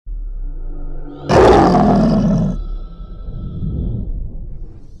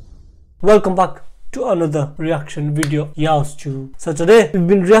Welcome back to another reaction video. Stu. So today we've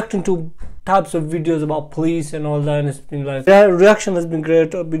been reacting to types of videos about police and all that, and it's been like, the reaction has been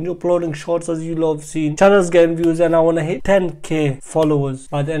great. I've been uploading shorts as you love seen, channels getting views, and I want to hit 10k followers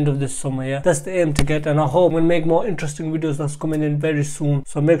by the end of this summer. Yeah, that's the aim to get, and I hope we'll make more interesting videos that's coming in very soon,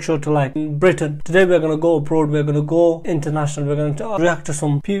 so make sure to like. In Britain today we're gonna go abroad, we're gonna go international, we're gonna react to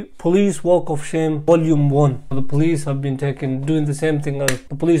some police walk of shame volume 1. The police have been doing the same thing as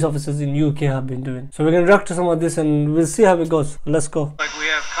the police officers in UK have been doing, so we're gonna react to some of this and we'll see how it goes. Let's go. Like we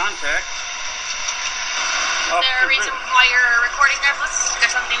have contact. Is there a reason why you're recording this? Is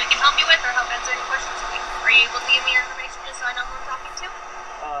there something we can help you with or help answer any questions? Are you able to give me your information just so I know who I'm talking to?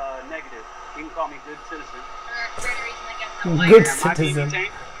 Negative. You can call me good citizen. Is there any reason again why Good you're... Am I being citizen.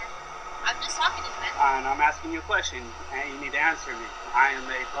 detained? I'm just talking to you, man. And I'm asking you a question, and you need to answer me. I am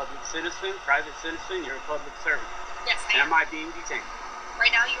a public citizen, private citizen. You're a public servant. Yes, I am. Am I being detained?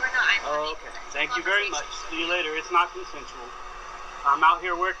 Right now you are not. I'm Oh, okay. Thank you very much. See you later. It's not consensual. I'm out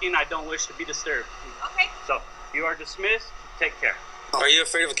here working. I don't wish to be disturbed. Okay. So, you are dismissed. Take care. Are you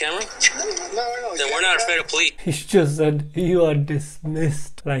afraid of a camera? No. Then we're not afraid of police. He just said you are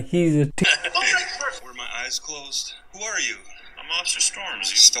dismissed, like he's a Were my eyes closed? Who are you? I'm Officer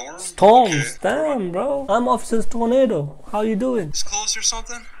Storms. You Storm? Storms. Okay. Damn, bro. I'm Officer Tornado. How you doing? It's closed or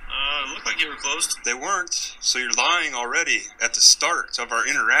something? Looked like you were closed. They weren't. So you're lying already at the start of our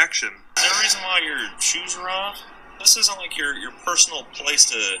interaction. Is there a reason why your shoes are off? This isn't like your personal place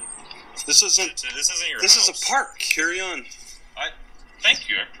to. This isn't your This house. is a park. Carry on. Thank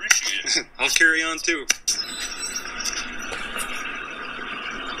you. I appreciate it. I'll carry on too.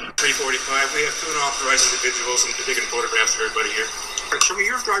 345, we have two unauthorized individuals and taking photographs of everybody here. Show me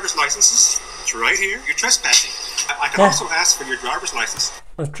your driver's licenses. It's right here. You're trespassing. I can also ask for your driver's license.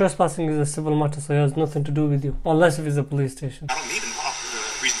 Trespassing is a civil matter, so it has nothing to do with you, unless if it's a police station. I don't need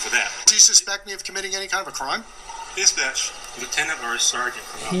a reason for that. Do you suspect me of committing any kind of a crime? Dispatch, lieutenant or a sergeant.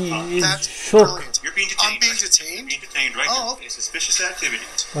 He is That's shook. brilliant. You're being detained. I'm being You're detained? being detained right Oh. now. It's suspicious activity.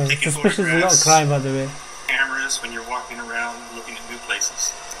 Well, Taking suspicious is not a photographs, crime, by the way. cameras when you're walking around looking at new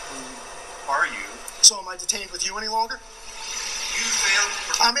places. Who are you? So am I detained with you any longer? You failed.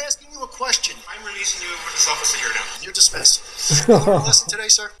 I'm asking you a question. I'm releasing you with this officer here now. You're dismissed. You want to listen today,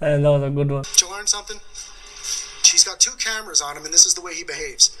 sir? And that was a good one. Did you learn something? She's got two cameras on him, and this is the way he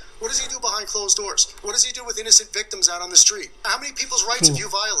behaves. What does he do behind closed doors? What does he do with innocent victims out on the street? How many people's rights have you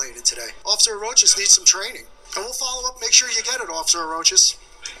violated today? Officer Arochis needs some training. And we'll follow up, make sure you get it, Officer Arochis.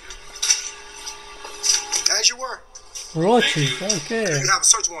 As you were. Roaches, okay. You have a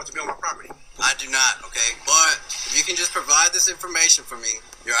search warrant to be on my property. I do not, okay? But if you can just provide this information for me,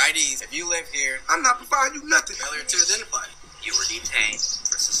 your IDs, if you live here, I'm not providing you nothing. failure to identify. You were detained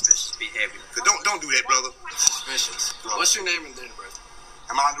for suspicious behavior. Don't do that, brother. Suspicious. What's your name and date of birth?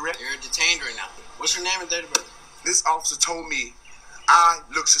 Am I under arrest? You're detained right now. What's your name and date of birth? This officer told me I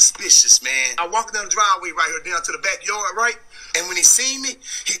look suspicious, man. I walked down the driveway right here down to the backyard, right? And when he seen me,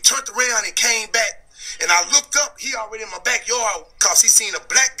 he turned around and came back. And I looked up, he already in my backyard, because he seen a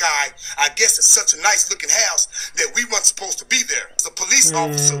black guy. I guess it's such a nice looking house that we weren't supposed to be there. He's a police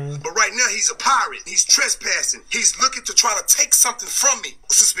officer, but right now he's a pirate. He's trespassing. He's looking to try to take something from me.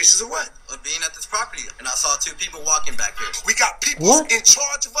 Suspicious of what? Of being at this property. And I saw two people walking back here. We got people What? in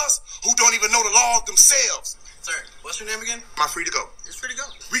charge of us who don't even know the laws themselves. Sir, what's your name again? Am I free to go? It's free to go.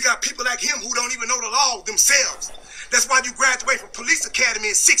 We got people like him who don't even know the law themselves. That's why you graduate from police academy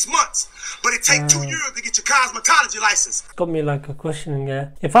in 6 months. But it takes 2 years to get your cosmetology license. Got me like a questioning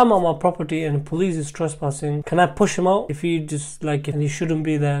here. If I'm on my property and police is trespassing, can I push him out? If he just like, and he shouldn't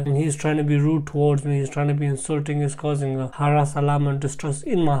be there, and he's trying to be rude towards me, he's trying to be insulting, he's causing a harass, alarm and distress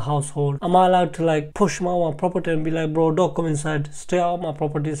in my household, am I allowed to like push him out of my property and be like, bro, don't come inside, stay out of my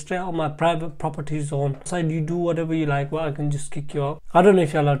property, stay out of my private property zone. Inside you do whatever you like, well I can just kick you out. I don't know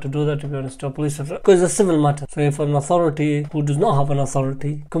if you're allowed to do that, to be honest, to a police officer, because it's a civil matter. So if an authority who does not have an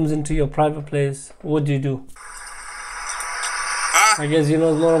authority comes into your private place, what do you do? I guess he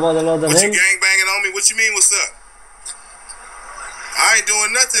knows more about the law than What him. you gang banging on me? What you mean, what's up? I ain't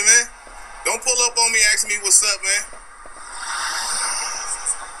doing nothing, man. Don't pull up on me asking me what's up, man.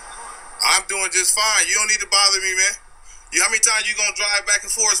 I'm doing just fine. You don't need to bother me, man. How many times you gonna drive back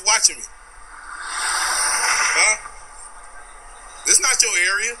and forth watching me? Huh? This not your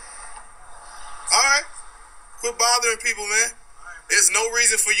area. Alright. Quit bothering people, man. There's no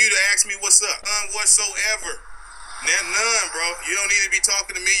reason for you to ask me what's up. None whatsoever. None, bro. You don't need to be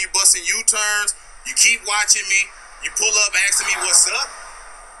talking to me. You busting U-turns. You keep watching me. You pull up asking me what's up.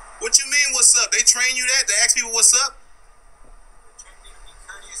 What you mean what's up? They train you that to ask people what's up?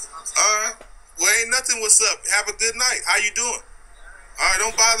 Alright. Well, ain't nothing what's up. Have a good night. How you doing? Alright,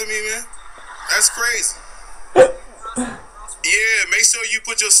 don't bother me, man. That's crazy. Yeah, make sure you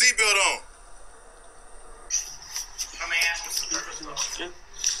put your seatbelt on.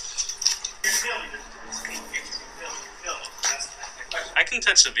 I can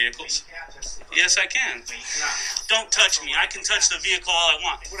touch the vehicles. Yes, I can. Don't touch me. I can touch the vehicle all I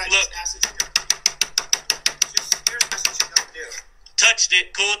want. Look. Touched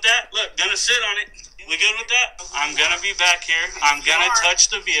it. Cool with that? Look, gonna sit on it. We good with that? I'm gonna be back here. I'm gonna touch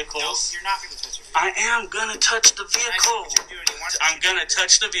the vehicles. You're not going to touch it. I am gonna touch the vehicle. I'm gonna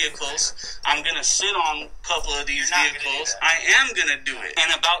touch the vehicles. I'm gonna sit on a couple of these vehicles. I am gonna do it.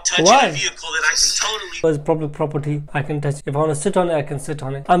 And about touching a vehicle that I can totally... It's public property. I can touch it. If I want to sit on it, I can sit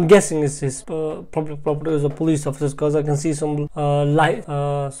on it. I'm guessing it's his public property as a police officer because I can see some light.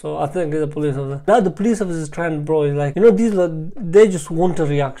 So I think it's a police officer. Now the police officer is trying, bro. He's like, you know, these they just want a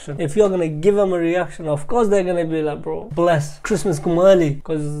reaction. If you're gonna give them a reaction, of course they're gonna be like, bro, bless. Christmas come early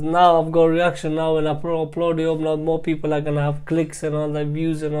because now I've got a reaction. Now when I upload it up, now more people are gonna have clicks and all that,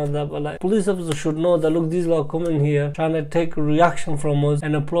 views and all that. But like, police officers should know that, look, these are coming here trying to take a reaction from us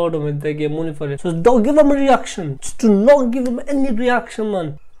and upload them and they get money for it. So don't give them a reaction. Just do not give them any reaction,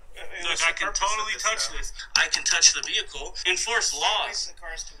 man. Look, I can totally touch this. I can touch the vehicle. Enforce laws.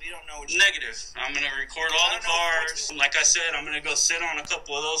 Negative. I'm going to record all the cars. Like I said, I'm going to go sit on a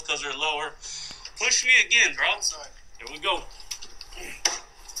couple of those because they're lower. Push me again, bro. Here we go.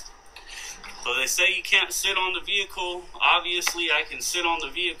 So they say you can't sit on the vehicle. Obviously, I can sit on the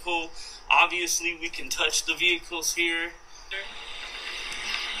vehicle. Obviously, we can touch the vehicles here.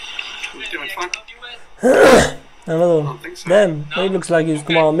 We're doing fine. Another one. So. Damn, no? It looks like he's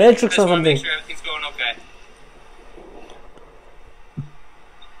come on Matrix or something. Make sure everything's going okay.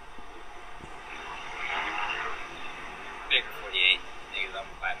 Baker 48,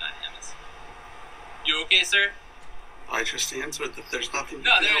 -1159 MS. You okay, sir? I just answered that there's nothing you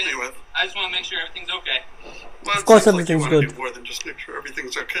can help me with. I just want to make sure everything's okay. Well, of course everything's like you good. Do more than just make sure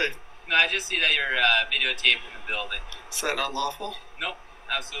everything's okay. No, I just see that you're videotaped in the building. Is that unlawful? Nope,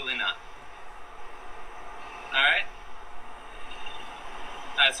 absolutely not. Alright?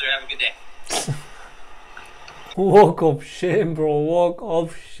 Alright, sir, have a good day. Walk of shame, bro. Walk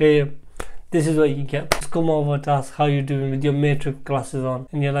of shame. This is what you get. Just come over to ask how you doing with your Matrix glasses on.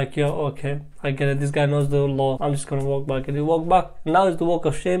 And you're like, yo, okay, I get it. This guy knows the law. I'm just gonna walk back. And you walk back. Now it's the walk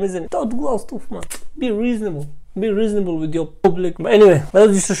of shame, isn't it? Don't do that stuff, man. Be reasonable. Be reasonable with your public. But anyway, that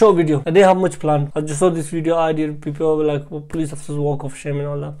was just a short video. I didn't have much planned. I just saw this video idea. People were like, well, police officers walk of shame and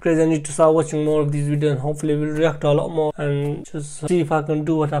all that. Crazy. I need to start watching more of these videos and hopefully we'll react to a lot more and just see if I can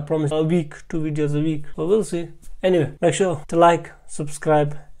do what I promised. A week, 2 videos a week. So we'll see. Anyway, make sure to like,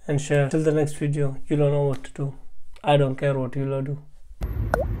 subscribe and share. Till the next video, you don't know what to do. I don't care what you'll do.